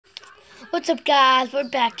What's up, guys? We're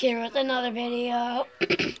back here with another video.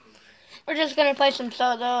 We're just gonna play some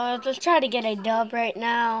solos. Let's try to get a dub right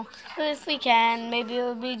now. But if we can, maybe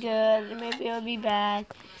it'll be good, maybe it'll be bad.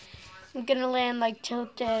 I'm gonna land like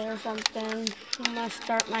tilted or something. I'm gonna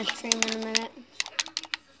start my stream in a minute.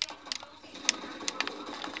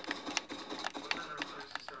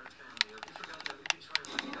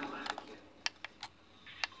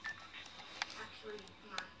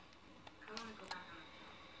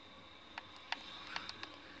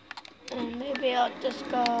 And maybe I'll just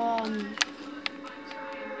go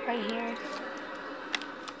right here.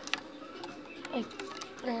 Like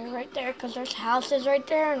right there, because there's houses right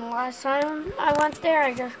there, and last time I went there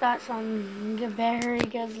I just got some very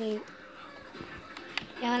good loot.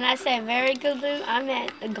 And when I say very good loot, I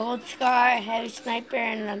meant the gold scar, heavy sniper,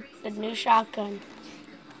 and the new shotgun.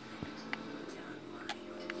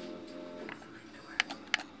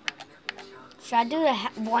 Should I do the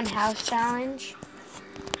one house challenge?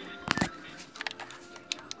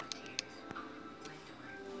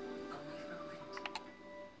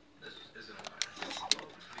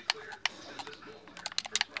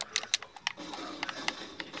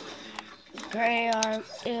 Gray or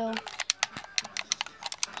ew.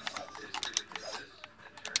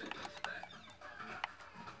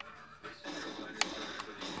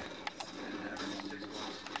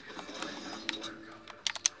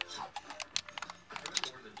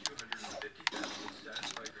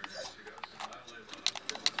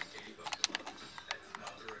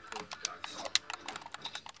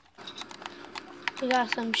 We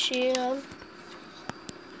got some shield.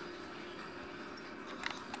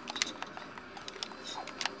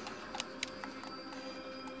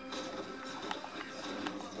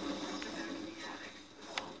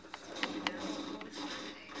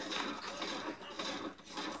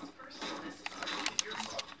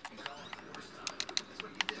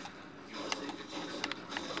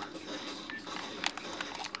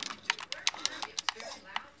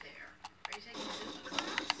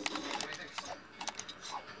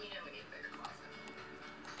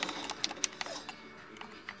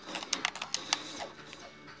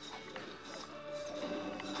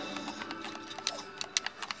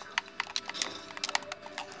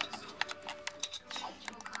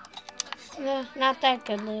 No, not that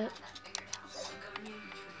good loot.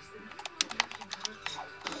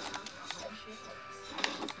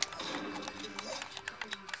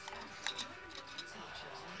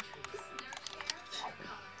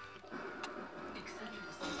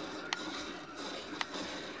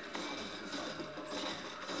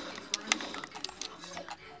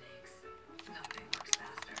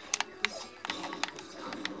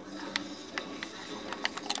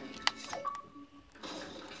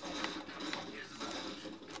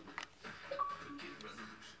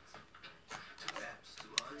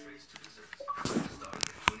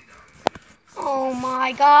 Oh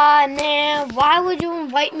my god, man. Why would you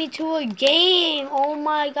invite me to a game? Oh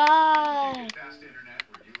my god. Fast internet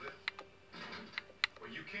where you live?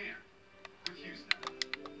 Well, you can with HughesNet.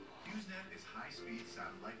 HughesNet is high-speed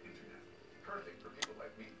satellite internet, perfect for people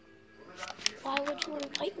like me who live out here. Why would you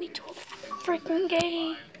invite me to a freaking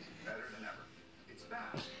game? Better than ever. It's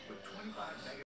fast with 25 meg.